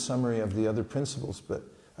whirlwind summary of the other principles, but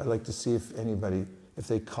I'd like to see if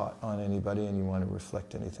they caught on anybody and you want to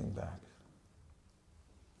reflect anything back.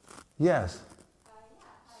 Yes?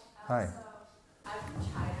 Hi. So I'm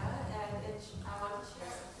from China, and I want to share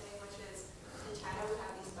something, which is in China we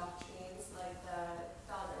have these doctrines like the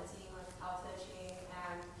Dao De Jing or Tao Te Ching,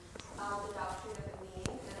 and the doctrine of the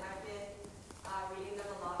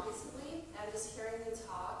and just hearing you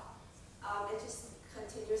talk, it just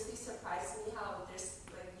continuously surprises me how there's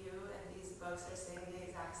like you and these books are saying the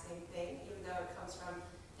exact same thing, even though it comes from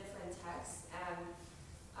different texts. And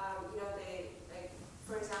they like,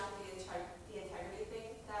 for example, the integrity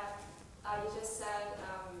thing that you just said.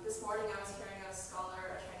 This morning I was hearing a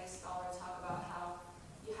Chinese scholar, talk about how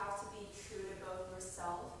you have to be true to both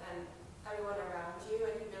yourself and everyone around you,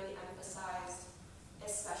 and he really emphasized,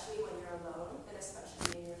 especially when you're alone and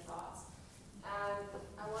especially in your thoughts. And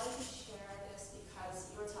I wanted to share this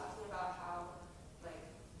because you were talking about how like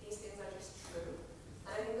these things are just true,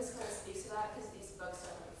 and I think this kind of speaks to that because these books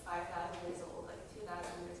are like 5,000 years old, like 2,000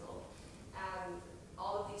 years old, and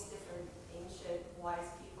all of these different ancient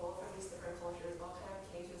wise people from these different cultures all kind of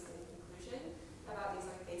came to the same conclusion about these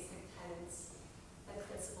like basic tenets and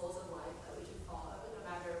principles of life that we should follow no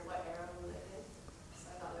matter what era we live in. So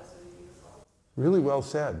I thought that was really beautiful. Really well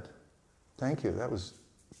said. Thank you. That was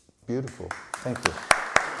beautiful. Thank you.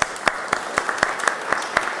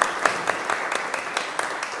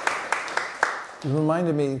 It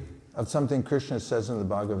reminded me of something Krishna says in the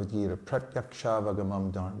Bhagavad Gita,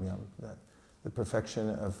 pratyaksha-vagamam dharmyam, that the perfection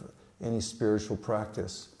of any spiritual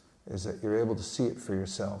practice is that you're able to see it for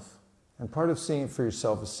yourself. And part of seeing it for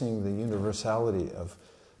yourself is seeing the universality of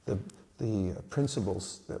the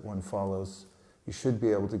principles that one follows. You should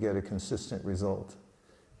be able to get a consistent result,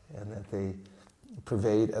 and that they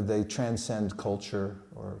they transcend culture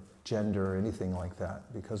or gender or anything like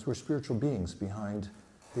that, because we're spiritual beings behind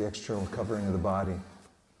the external covering of the body.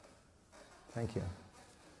 Thank you.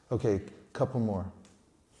 Okay, couple more.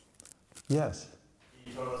 Yes?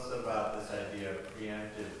 You told us about this idea of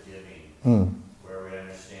preemptive giving, where we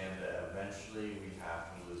understand that eventually we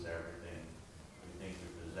have to lose everything we think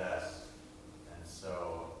we possess. And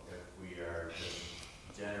so if we are just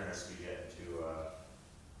generous, we get to a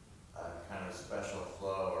kind of special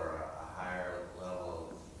flow or a higher level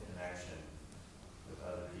of connection with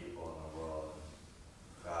other people in the world,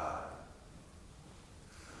 God.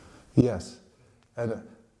 Yes. And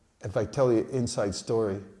if I tell you an inside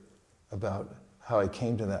story about how I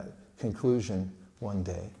came to that conclusion one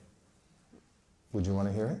day, would you want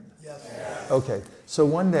to hear it? Yes. Okay. So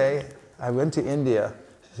one day I went to India,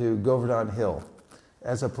 to Govardhan Hill,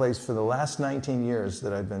 as a place for the last 19 years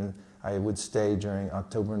that I would stay during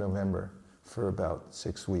October, November for about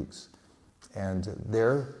 6 weeks. And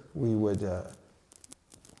there we would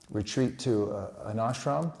retreat to an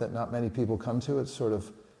ashram that not many people come to. It's sort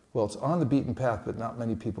of, well, it's on the beaten path, but not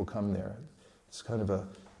many people come there. It's kind of a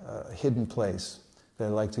hidden place that I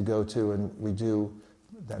like to go to, and we do,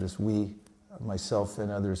 that is we, myself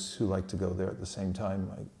and others who like to go there at the same time,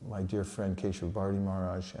 my dear friend Keshav Bharti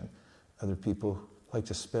Maharaj and other people like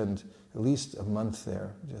to spend at least a month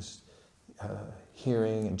there, just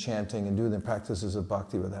hearing and chanting and doing the practices of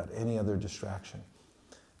bhakti without any other distraction.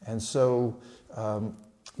 And so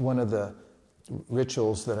one of the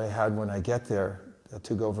rituals that I had when I get there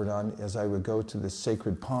to Govardhan is I would go to this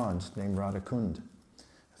sacred pond named Radhakund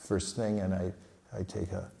first thing, and I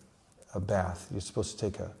take a bath. You're supposed to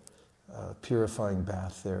take a purifying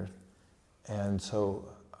bath there. And so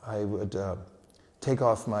I would take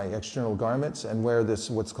off my external garments and wear this,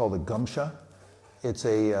 what's called a gamsha. It's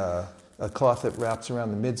a cloth that wraps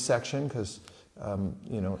around the midsection, because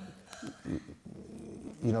you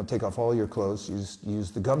don't take off all your clothes, you just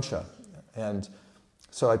use the gamsha. And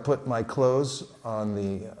so I put my clothes on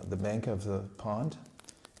the bank of the pond,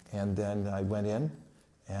 and then I went in,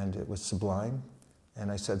 and it was sublime, and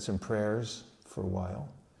I said some prayers for a while,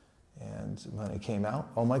 and when I came out,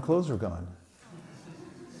 all my clothes were gone.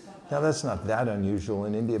 Now that's not that unusual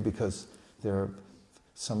in India, because there are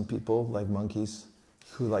some people, like monkeys,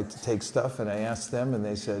 who like to take stuff, and I asked them, and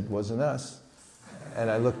they said, wasn't us. And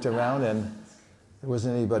I looked around, and there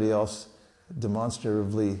wasn't anybody else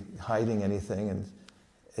demonstratively hiding anything, and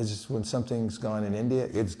it's just when something's gone in India,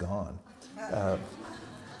 it's gone.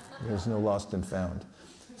 There's no lost and found.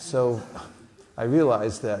 So I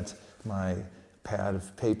realized that my pad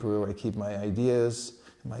of paper where I keep my ideas,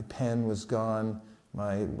 my pen was gone,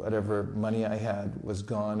 my whatever money I had was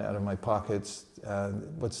gone out of my pockets,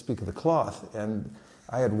 what to speak of the cloth. And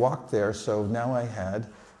I had walked there, so now I had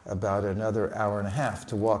about another hour and a half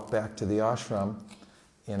to walk back to the ashram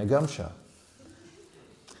in a gamsha.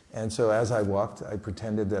 And so as I walked, I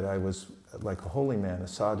pretended that I was like a holy man, a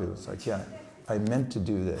sadhu. It's like, yeah, I meant to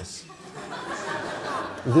do this.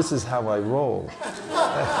 This is how I roll.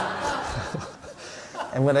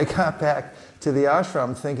 And when I got back to the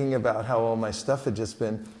ashram, thinking about how all my stuff had just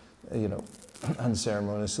been,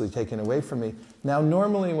 unceremoniously taken away from me. Now,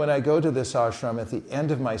 normally when I go to this ashram, at the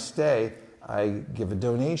end of my stay, I give a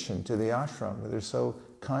donation to the ashram. They're so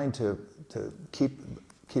kind to to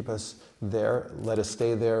keep us there, let us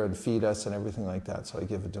stay there and feed us and everything like that. So I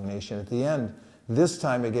give a donation at the end. This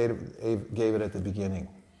time I gave it at the beginning.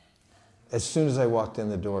 As soon as I walked in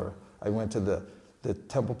the door, I went to the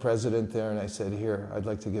temple president there and I said, here, I'd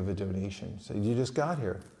like to give a donation. He said, you just got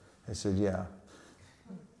here? I said, yeah.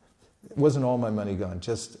 It wasn't all my money gone,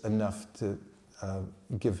 just enough to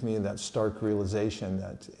give me that stark realization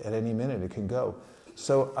that at any minute it can go.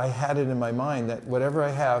 So I had it in my mind that whatever I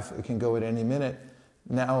have, it can go at any minute.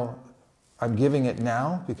 Now, I'm giving it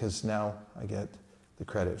now because now I get the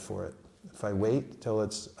credit for it. If I wait till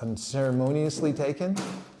it's unceremoniously taken,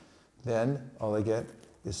 then all I get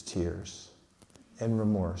is tears and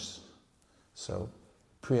remorse. So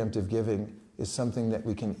preemptive giving is something that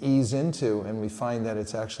we can ease into, and we find that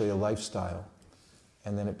it's actually a lifestyle.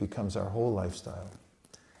 And then it becomes our whole lifestyle.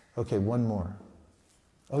 Okay, one more.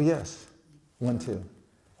 Oh yes, 1, 2.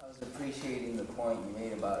 I was appreciating the point you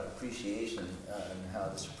made about appreciation and how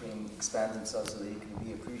the Supreme expands himself so that he can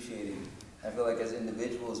be appreciated. I feel like as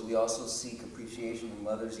individuals, we also seek appreciation from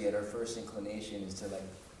others, yet our first inclination is to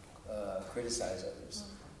criticize others.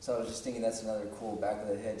 So I was just thinking that's another cool back of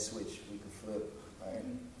the head switch we could flip, right?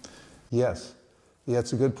 Yes, yeah,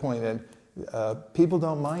 it's a good point. And people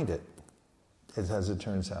don't mind it, as it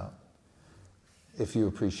turns out, if you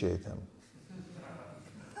appreciate them.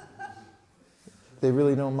 They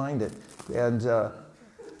really don't mind it. And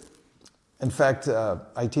in fact,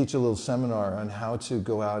 I teach a little seminar on how to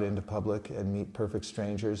go out into public and meet perfect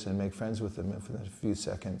strangers and make friends with them within a few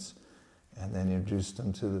seconds, and then introduce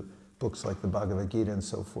them to the books like the Bhagavad Gita and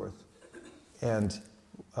so forth. And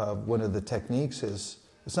one of the techniques is,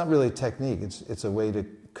 it's not really a technique, it's a way to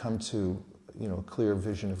come to a clear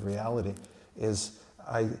vision of reality, is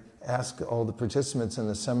I ask all the participants in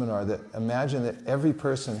the seminar that imagine that every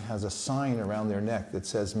person has a sign around their neck that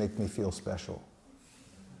says, "Make me feel special."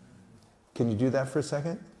 Can you do that for a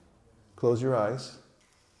second? Close your eyes.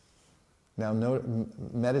 Now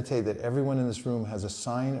meditate that everyone in this room has a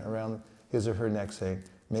sign around his or her neck saying,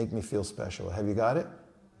 "Make me feel special." Have you got it?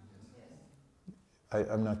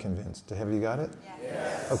 I'm not convinced. Have you got it?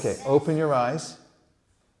 Yes. Okay, open your eyes.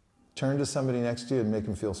 Turn to somebody next to you and make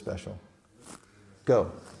them feel special.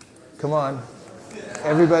 Go. Come on.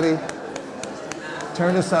 Everybody,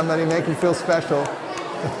 turn to somebody, make them feel special.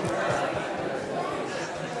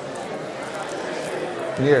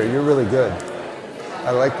 You're really good.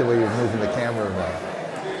 I like the way you're moving the camera around.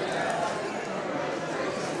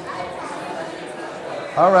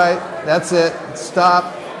 All right, that's it.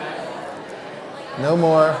 Stop. No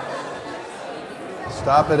more.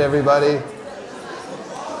 Stop it, everybody.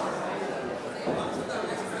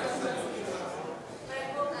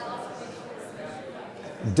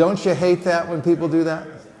 Don't you hate that when people do that?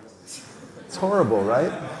 It's horrible,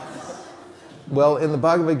 right? Well, in the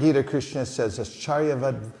Bhagavad Gita, Krishna says, "Ascharya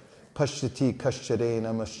pashyati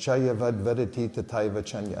kascharena mascharya vadati tataiva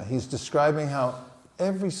chanya." He's describing how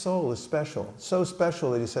every soul is special. So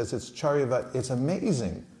special that he says it's charyavat. It's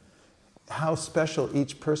amazing how special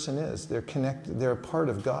each person is. They're connected, they're a part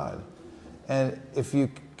of God. And if you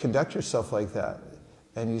conduct yourself like that,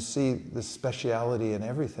 and you see the speciality in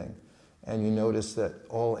everything, and you notice that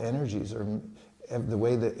all energies are, the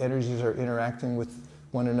way that energies are interacting with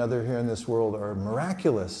one another here in this world are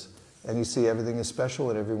miraculous, and you see everything is special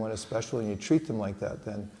and everyone is special, and you treat them like that,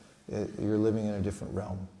 then you're living in a different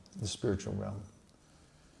realm, the spiritual realm.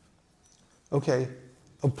 Okay.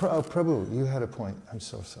 Oh, Prabhu, you had a point. I'm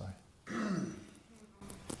so sorry.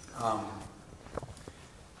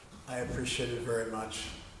 I appreciated very much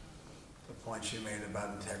the points you made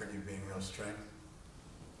about integrity being real strength,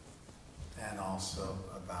 and also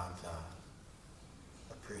about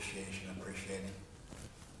appreciating,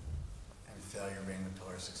 and failure being the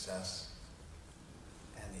pillar of success,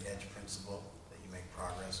 and the edge principle that you make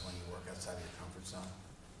progress when you work outside of your comfort zone,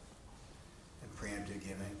 and preemptive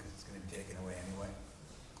giving because it's going to be taken away anyway,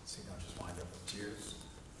 so you don't just wind up with tears,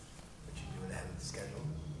 but you do it ahead of the schedule,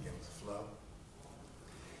 you get with the flow.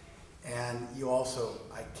 And you also,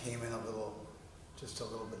 I came in just a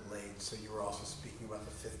little bit late, so you were also speaking about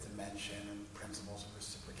the fifth dimension and principles of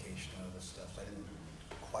reciprocation and other stuff. So I didn't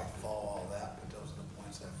quite follow all that, but those are the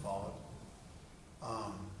points that I followed.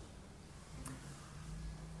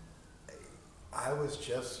 I was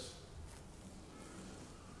just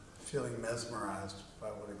feeling mesmerized by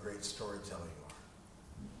what a great storyteller you are.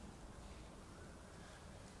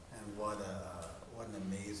 And what an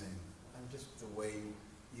amazing, and just the way,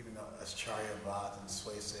 even though Ascharya Vat and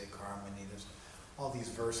Swase Karmani, there's all these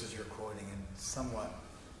verses you're quoting in somewhat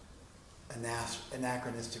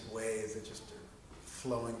anachronistic ways that just are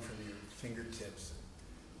flowing from your fingertips,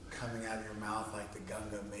 coming out of your mouth like the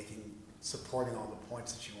Ganga, making supporting all the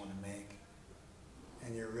points that you want to make,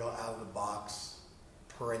 and your real out-of-the-box,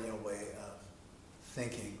 perennial way of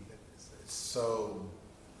thinking that it's so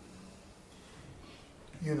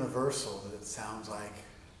universal that it sounds like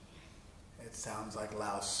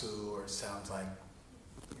Lao Tzu, or it sounds like,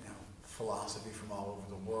 philosophy from all over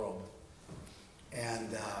the world.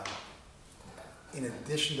 And in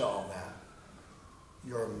addition to all that,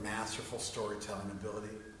 your masterful storytelling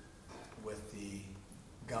ability with the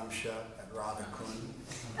Gumsha at Radha Kund,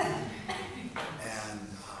 and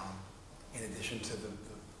in addition to the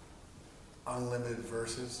unlimited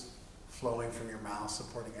verses flowing from your mouth,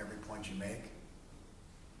 supporting every point you make,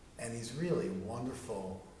 and these really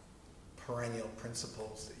wonderful perennial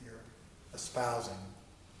principles that you're espousing,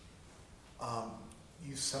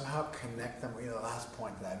 you somehow connect them. The last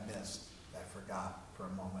point that I missed, that I forgot for a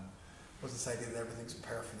moment, was this idea that everything's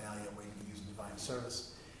paraphernalia waiting to be used in divine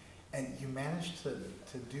service. And you managed to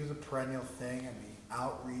do the perennial thing and the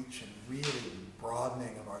outreach and really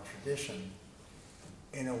broadening of our tradition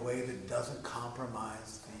in a way that doesn't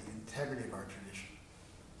compromise the integrity of our tradition.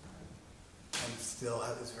 And still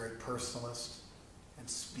is very personalist and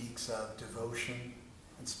speaks of devotion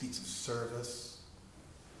and speaks of service.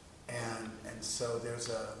 And so there's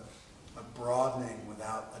a broadening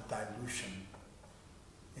without a dilution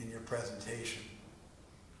in your presentation,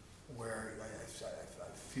 where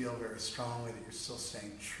I feel very strongly that you're still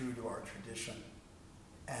staying true to our tradition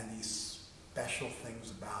and these special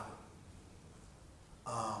things about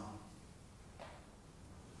it.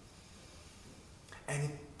 And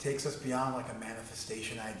it takes us beyond like a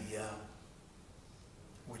manifestation idea,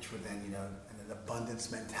 which would then, and an abundance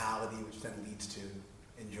mentality, which then leads to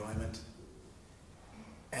enjoyment.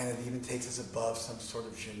 And it even takes us above some sort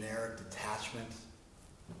of generic detachment,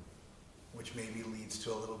 which maybe leads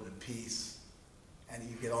to a little bit of peace. And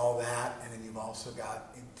you get all that, and then you've also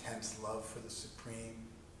got intense love for the Supreme,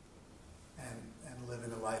 and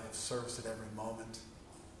living a life of service at every moment.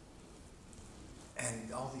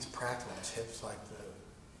 And all these practical tips, like the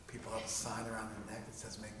people have a sign around their neck that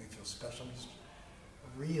says, "Make me feel special." Just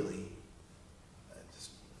really,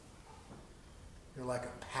 you're like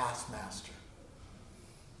a past master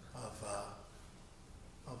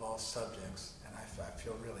of all subjects, and I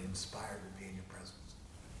feel really inspired to be in your presence.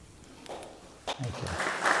 Thank you.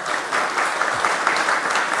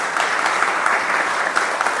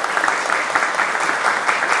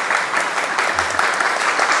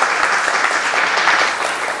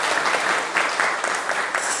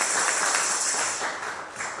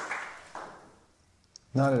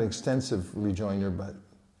 Not an extensive rejoinder, but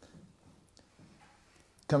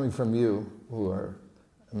coming from you, who are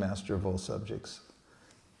a master of all subjects,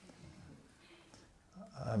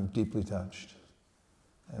 I'm deeply touched.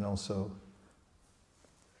 And also,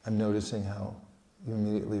 I'm noticing how you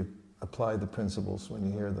immediately apply the principles when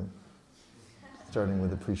you hear them, starting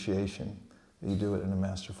with appreciation. You do it in a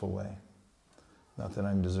masterful way. Not that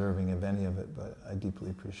I'm deserving of any of it, but I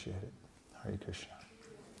deeply appreciate it. Hare Krishna.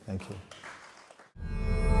 Thank you.